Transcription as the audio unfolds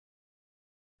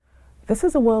This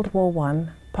is a World War I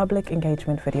public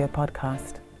engagement video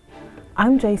podcast.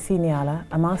 I'm JC Niala,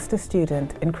 a master's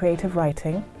student in creative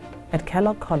writing at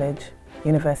Kellogg College,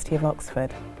 University of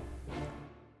Oxford.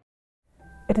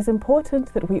 It is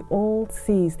important that we all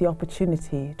seize the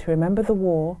opportunity to remember the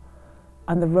war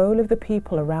and the role of the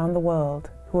people around the world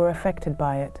who are affected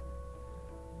by it.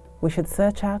 We should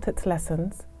search out its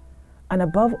lessons and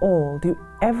above all do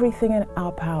everything in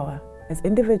our power as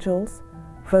individuals,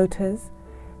 voters,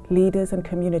 leaders and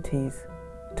communities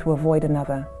to avoid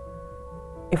another.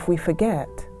 If we forget,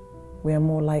 we are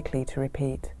more likely to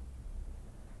repeat.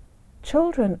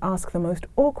 Children ask the most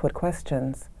awkward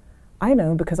questions. I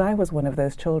know because I was one of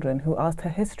those children who asked her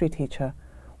history teacher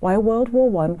why World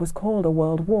War I was called a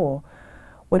world war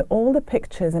when all the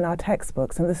pictures in our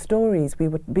textbooks and the stories we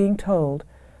were being told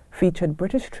featured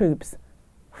British troops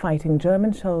fighting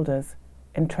German soldiers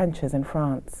in trenches in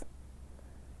France.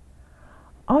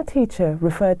 Our teacher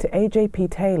referred to A.J.P.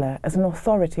 Taylor as an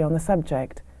authority on the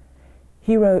subject.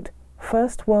 He wrote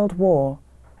First World War,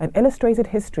 an illustrated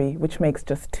history which makes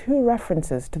just 2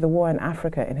 references to the war in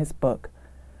Africa in his book.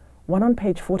 One on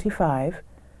page 45,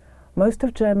 most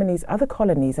of Germany's other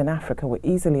colonies in Africa were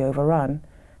easily overrun,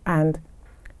 and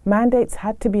mandates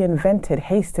had to be invented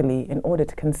hastily in order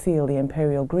to conceal the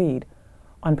imperial greed,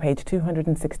 on page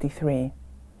 263.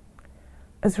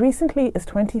 As recently as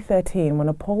 2013, when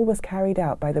a poll was carried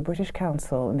out by the British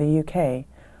Council in the UK,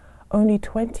 only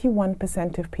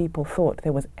 21% of people thought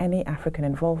there was any African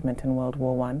involvement in World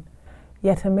War I,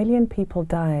 yet 1 million people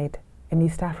died in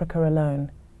East Africa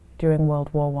alone during World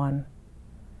War I.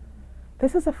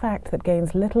 This is a fact that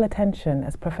gains little attention,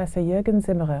 as Professor Jürgen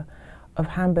Zimmerer of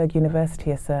Hamburg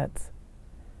University asserts.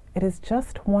 It is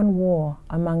just one war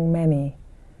among many.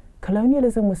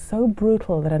 Colonialism was so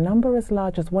brutal that a number as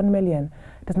large as 1 million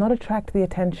does not attract the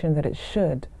attention that it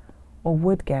should or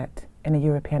would get in a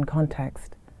European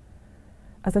context.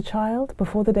 As a child,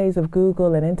 before the days of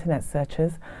Google and internet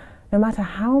searches, no matter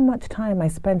how much time I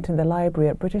spent in the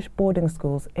library at British boarding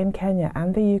schools in Kenya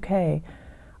and the UK,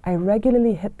 I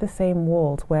regularly hit the same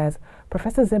walls where, as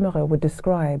Professor Zimmerer would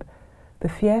describe, the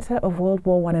theatre of World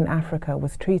War I in Africa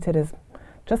was treated as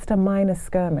just a minor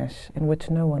skirmish in which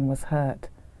no one was hurt.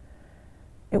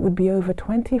 It would be over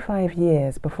 25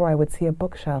 years before I would see a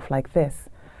bookshelf like this,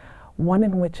 one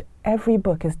in which every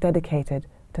book is dedicated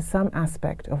to some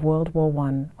aspect of World War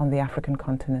I on the African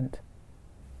continent.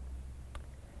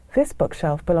 This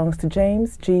bookshelf belongs to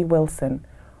James G. Wilson,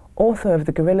 author of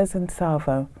The Guerrillas in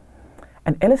Tsavo,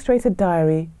 an illustrated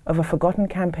diary of a forgotten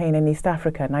campaign in East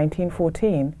Africa, 1914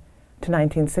 to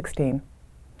 1916.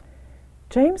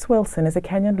 James Wilson is a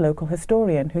Kenyan local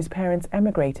historian whose parents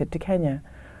emigrated to Kenya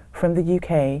from the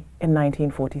UK in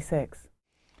 1946.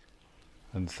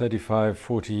 And 35,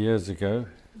 40 years ago,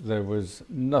 there was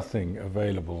nothing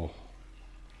available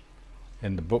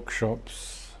in the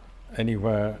bookshops,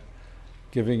 anywhere,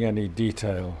 giving any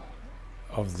detail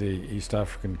of the East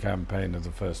African campaign of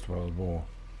the First World War.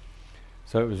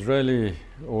 So it was really,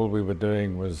 all we were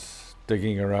doing was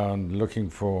digging around, looking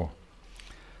for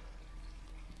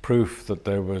proof that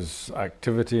there was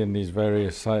activity in these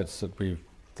various sites that we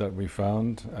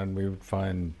found, and we would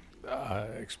find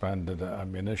expanded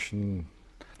ammunition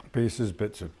pieces,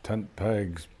 bits of tent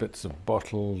pegs, bits of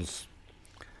bottles,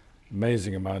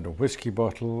 amazing amount of whiskey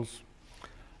bottles,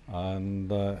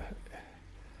 and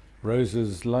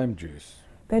Rose's lime juice.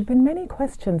 There had been many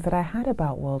questions that I had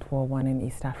about World War I in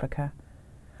East Africa.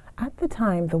 At the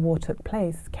time the war took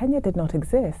place, Kenya did not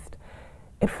exist.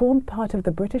 It formed part of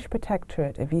the British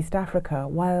Protectorate of East Africa,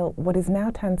 while what is now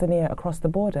Tanzania across the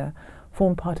border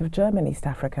formed part of German East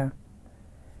Africa.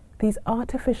 These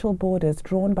artificial borders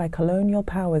drawn by colonial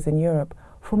powers in Europe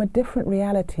form a different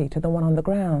reality to the one on the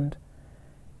ground.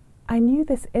 I knew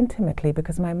this intimately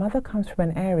because my mother comes from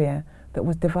an area that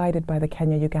was divided by the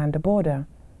Kenya-Uganda border.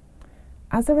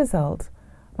 As a result,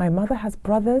 my mother has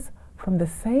brothers from the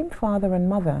same father and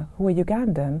mother who are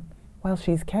Ugandan while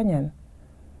she's Kenyan.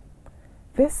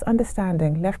 This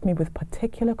understanding left me with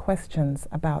particular questions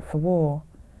about the war.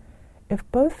 If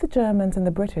both the Germans and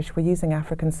the British were using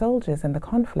African soldiers in the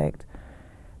conflict,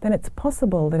 then it's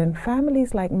possible that in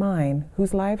families like mine,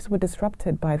 whose lives were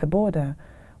disrupted by the border,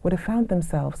 would have found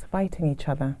themselves fighting each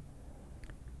other.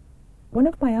 One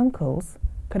of my uncles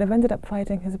could have ended up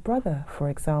fighting his brother, for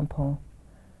example.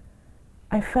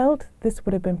 I felt this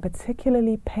would have been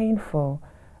particularly painful,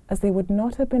 as they would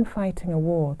not have been fighting a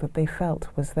war that they felt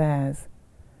was theirs.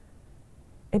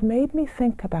 It made me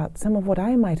think about some of what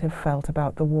I might have felt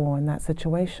about the war in that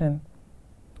situation.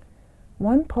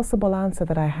 One possible answer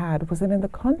that I had was that in the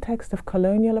context of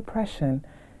colonial oppression,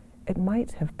 it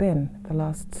might have been the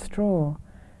last straw,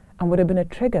 and would have been a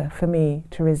trigger for me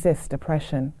to resist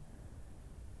oppression.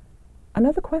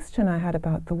 Another question I had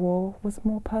about the war was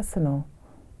more personal.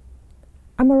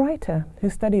 I'm a writer who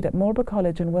studied at Marlborough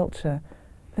College in Wiltshire,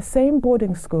 the same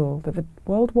boarding school that the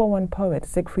World War I poet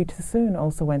Siegfried Sassoon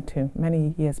also went to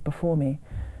many years before me.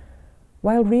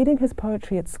 While reading his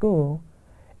poetry at school,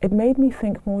 it made me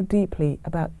think more deeply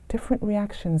about different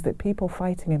reactions that people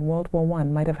fighting in World War I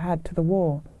might have had to the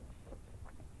war.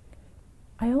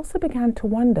 I also began to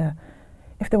wonder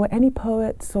if there were any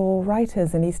poets or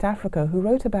writers in East Africa who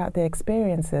wrote about their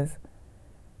experiences.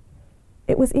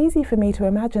 It was easy for me to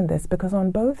imagine this because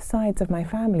on both sides of my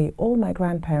family, all my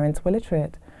grandparents were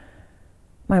literate.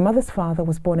 My mother's father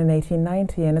was born in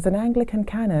 1890 and as an Anglican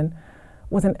canon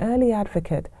was an early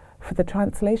advocate for the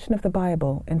translation of the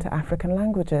Bible into African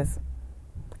languages.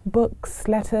 Books,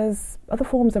 letters, other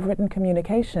forms of written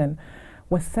communication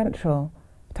were central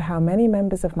to how many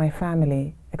members of my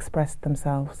family expressed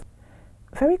themselves.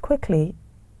 Very quickly,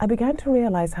 I began to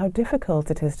realize how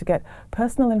difficult it is to get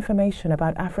personal information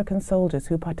about African soldiers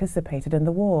who participated in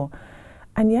the war.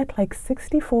 And yet, like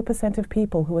 64% of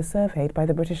people who were surveyed by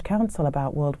the British Council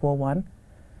about World War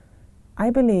I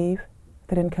believe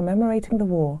that in commemorating the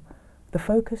war, the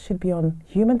focus should be on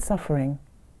human suffering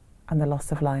and the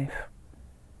loss of life.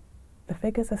 The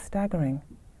figures are staggering.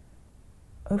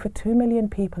 Over 2 million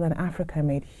people in Africa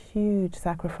made huge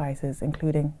sacrifices,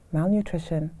 including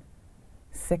malnutrition,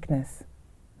 sickness,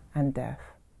 and death.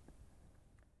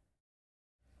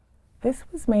 This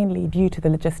was mainly due to the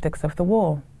logistics of the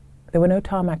war. There were no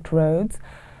tarmacked roads,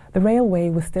 the railway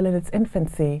was still in its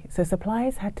infancy, so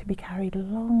supplies had to be carried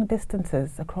long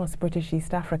distances across British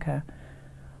East Africa.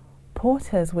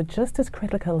 Porters were just as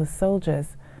critical as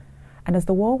soldiers, and as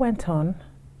the war went on,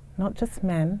 not just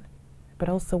men, but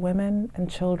also women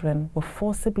and children were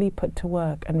forcibly put to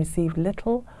work and received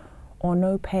little or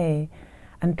no pay,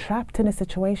 and trapped in a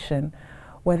situation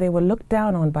where they were looked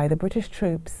down on by the British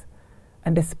troops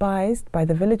and despised by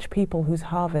the village people whose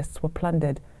harvests were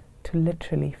plundered to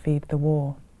literally feed the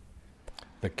war.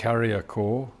 The carrier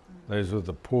corps, those were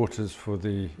the porters for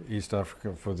the East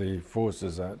Africa, for the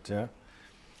forces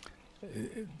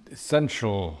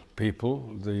essential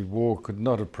people. The war could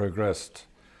not have progressed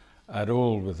at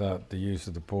all without the use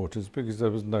of the porters because there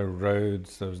was no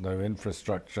roads, there was no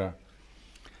infrastructure,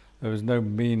 there was no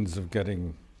means of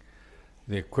getting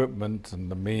the equipment and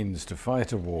the means to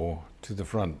fight a war to the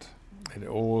front. It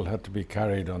all had to be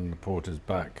carried on the porter's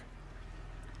back,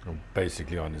 or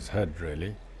basically on his head,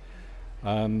 really.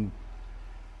 And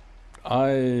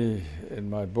in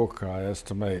my book, I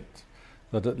estimate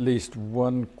that at least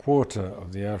 1/4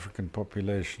 of the African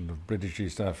population of British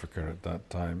East Africa at that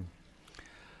time,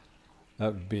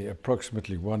 that would be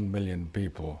approximately 1 million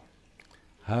people,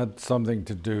 had something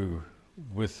to do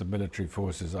with the military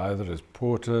forces, either as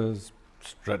porters,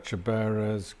 stretcher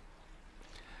bearers,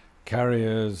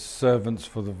 carriers, servants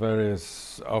for the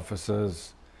various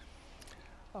officers,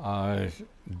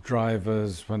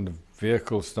 drivers when the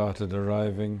vehicles started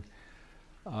arriving,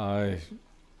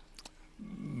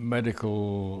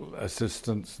 medical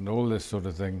assistants and all this sort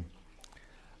of thing.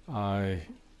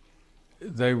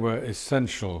 They were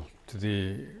essential to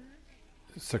the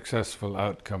successful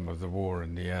outcome of the war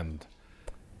in the end.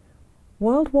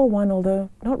 World War I, although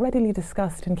not readily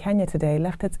discussed in Kenya today,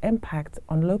 left its impact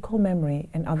on local memory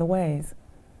in other ways.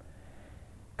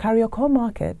 Kariokor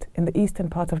Market in the eastern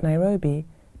part of Nairobi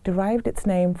derived its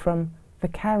name from the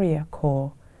Carrier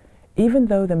Corps, even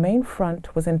though the main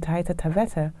front was in Taita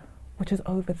Taveta, which is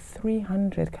over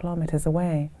 300 kilometers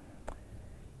away.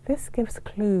 This gives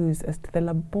clues as to the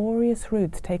laborious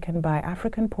routes taken by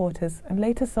African porters and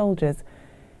later soldiers,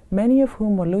 many of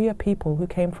whom were Luya people who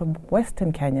came from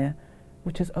western Kenya,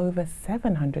 which is over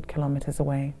 700 kilometers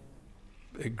away.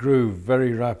 It grew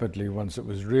very rapidly once it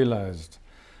was realized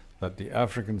that the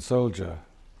African soldier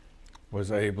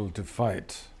was able to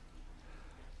fight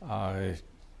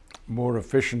more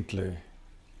efficiently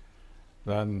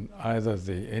than either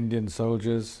the Indian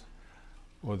soldiers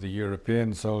or the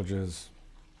European soldiers.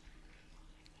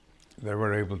 They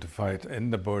were able to fight in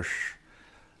the bush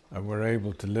and were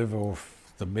able to live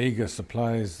off the meager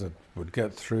supplies that would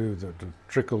get through, that would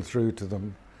trickle through to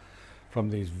them from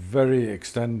these very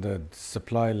extended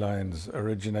supply lines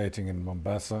originating in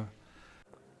Mombasa.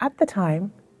 At the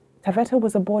time, Taveta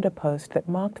was a border post that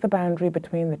marked the boundary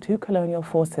between the two colonial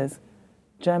forces,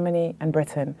 Germany and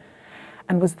Britain,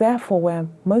 and was therefore where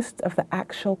most of the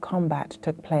actual combat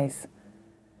took place.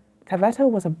 Taveta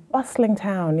was a bustling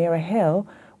town near a hill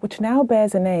which now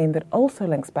bears a name that also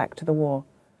links back to the war.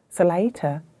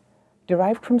 Salaita,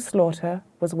 derived from slaughter,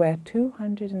 was where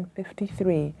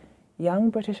 253 young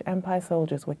British Empire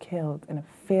soldiers were killed in a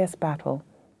fierce battle.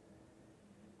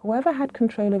 Whoever had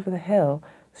control over the hill,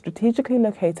 strategically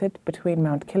located between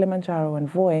Mount Kilimanjaro and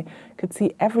Voi, could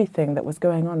see everything that was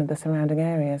going on in the surrounding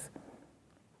areas.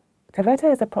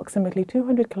 Taveta is approximately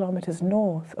 200 kilometers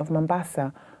north of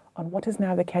Mombasa on what is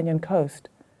now the Kenyan coast,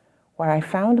 where I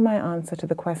found my answer to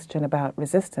the question about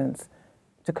resistance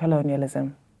to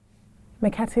colonialism.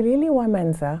 Mekatilili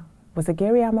Wamenza was a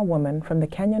Giriama woman from the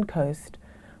Kenyan coast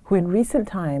who in recent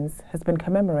times has been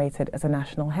commemorated as a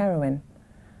national heroine.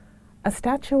 A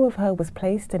statue of her was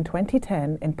placed in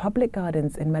 2010 in public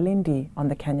gardens in Malindi on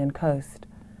the Kenyan coast.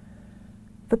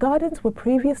 The gardens were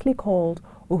previously called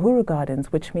Uhuru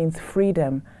Gardens, which means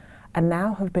freedom, and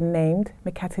now have been named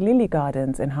Mekatilili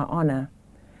Gardens in her honor,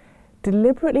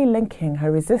 deliberately linking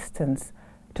her resistance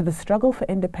to the struggle for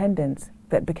independence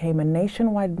that became a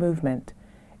nationwide movement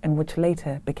and which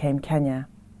later became Kenya.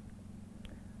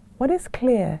 What is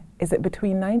clear is that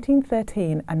between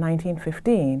 1913 and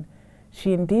 1915,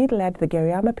 she indeed led the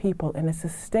Giriama people in a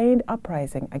sustained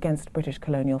uprising against British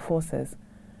colonial forces.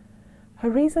 Her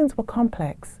reasons were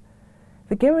complex.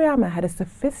 The Giriama had a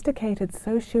sophisticated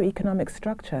socio-economic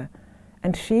structure,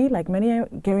 and she, like many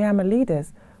Giriama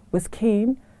leaders, was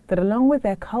keen that along with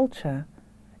their culture,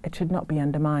 it should not be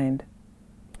undermined.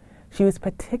 She was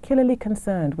particularly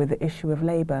concerned with the issue of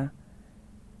labour.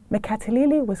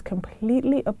 Mekatilili was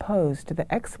completely opposed to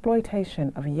the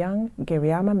exploitation of young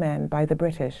Giriama men by the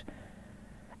British,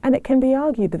 and it can be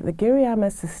argued that the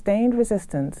Giriama's sustained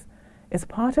resistance is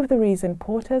part of the reason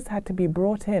porters had to be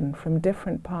brought in from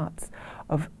different parts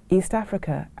of East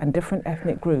Africa and different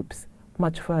ethnic groups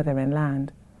much further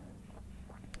inland.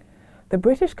 The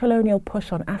British colonial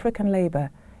push on African labour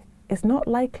is not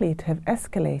likely to have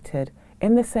escalated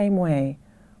in the same way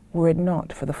were it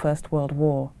not for the First World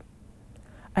War.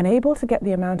 Unable to get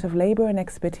the amount of labour and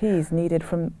expertise needed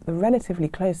from the relatively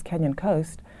close Kenyan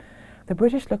coast, the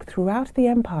British looked throughout the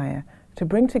empire to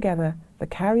bring together the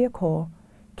Carrier Corps,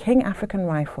 King African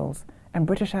Rifles, and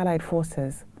British Allied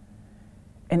forces.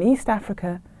 In East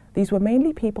Africa, these were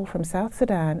mainly people from South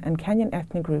Sudan and Kenyan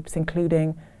ethnic groups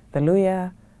including the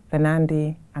Luya, the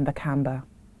Nandi, and the Kamba.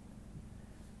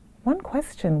 One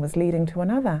question was leading to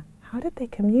another. How did they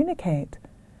communicate?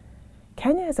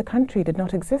 Kenya as a country did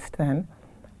not exist then,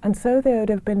 and so there would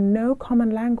have been no common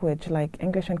language like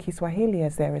English and Kiswahili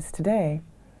as there is today.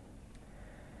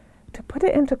 To put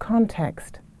it into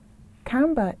context,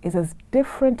 Kamba is as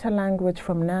different a language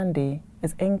from Nandi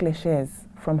as English is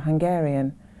from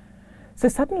Hungarian. So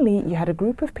suddenly you had a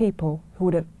group of people who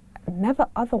would have never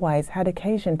otherwise had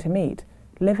occasion to meet,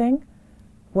 living,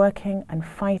 working, and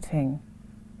fighting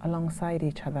alongside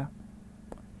each other.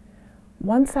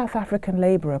 One South African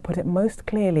labourer put it most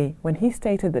clearly when he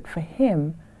stated that for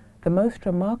him, the most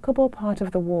remarkable part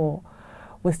of the war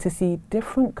was to see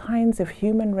different kinds of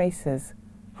human races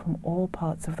from all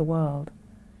parts of the world.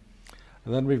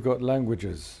 And then we've got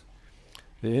languages.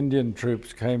 The Indian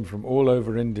troops came from all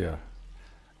over India.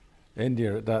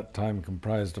 India at that time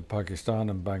comprised of Pakistan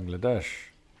and Bangladesh.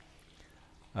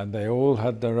 And they all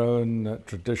had their own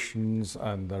traditions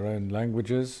and their own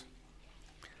languages.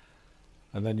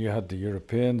 And then you had the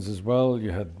Europeans as well.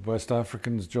 You had West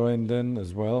Africans joined in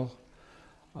as well.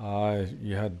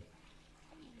 You had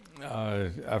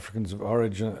Africans of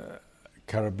origin,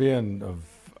 Caribbean of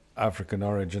African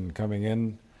origin coming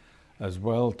in as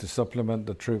well to supplement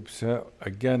the troops here,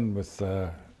 again with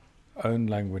their own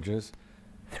languages.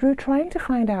 Through trying to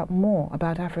find out more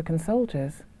about African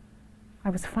soldiers, I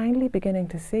was finally beginning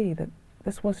to see that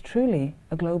this was truly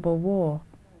a global war.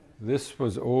 This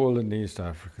was all an East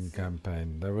African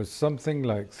campaign. There was something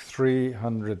like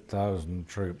 300,000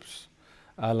 troops,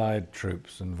 Allied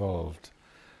troops involved,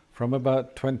 from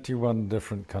about 21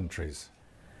 different countries.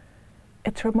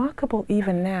 It's remarkable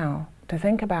even now to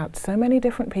think about so many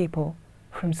different people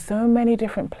from so many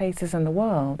different places in the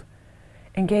world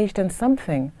engaged in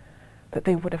something that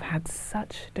they would have had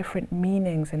such different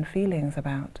meanings and feelings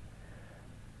about.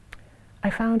 I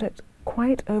found it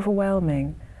quite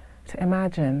overwhelming to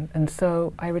imagine, and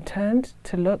so I returned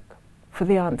to look for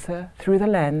the answer through the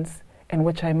lens in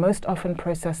which I most often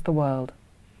process the world: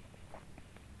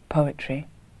 poetry.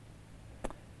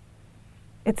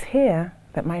 It's here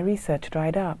that my research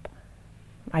dried up.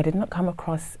 I did not come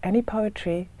across any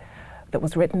poetry that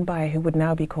was written by who would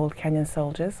now be called Kenyan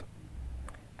soldiers.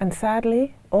 And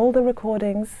sadly, all the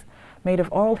recordings made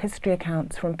of oral history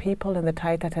accounts from people in the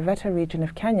Taita Taveta region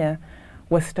of Kenya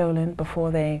were stolen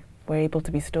before they were able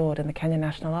to be stored in the Kenya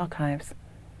National Archives.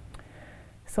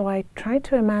 So I tried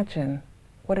to imagine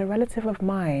what a relative of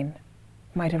mine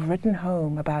might have written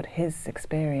home about his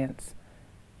experience.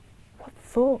 What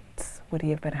thoughts would he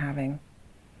have been having?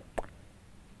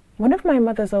 One of my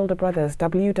mother's older brothers,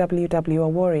 W.W.W.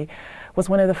 Awori, was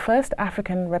one of the first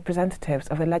African representatives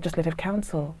of the Legislative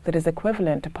Council that is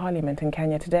equivalent to Parliament in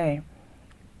Kenya today.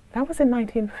 That was in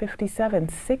 1957,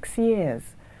 6 years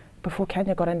before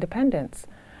Kenya got independence.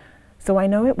 So I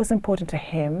know it was important to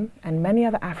him and many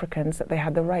other Africans that they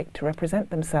had the right to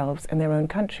represent themselves in their own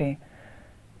country.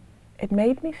 It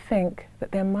made me think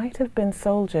that there might have been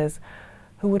soldiers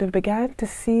who would have begun to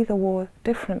see the war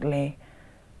differently.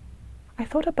 I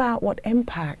thought about what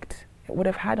impact it would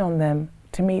have had on them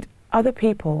to meet other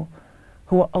people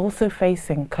who were also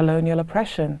facing colonial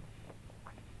oppression,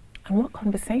 and what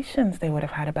conversations they would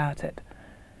have had about it.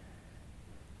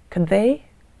 Could they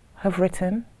have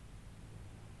written,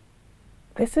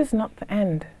 "This is not the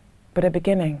end, but a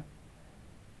beginning.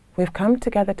 We've come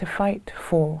together to fight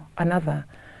for another,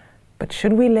 but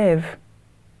should we live,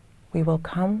 we will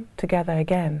come together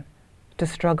again to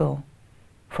struggle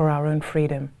for our own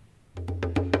freedom."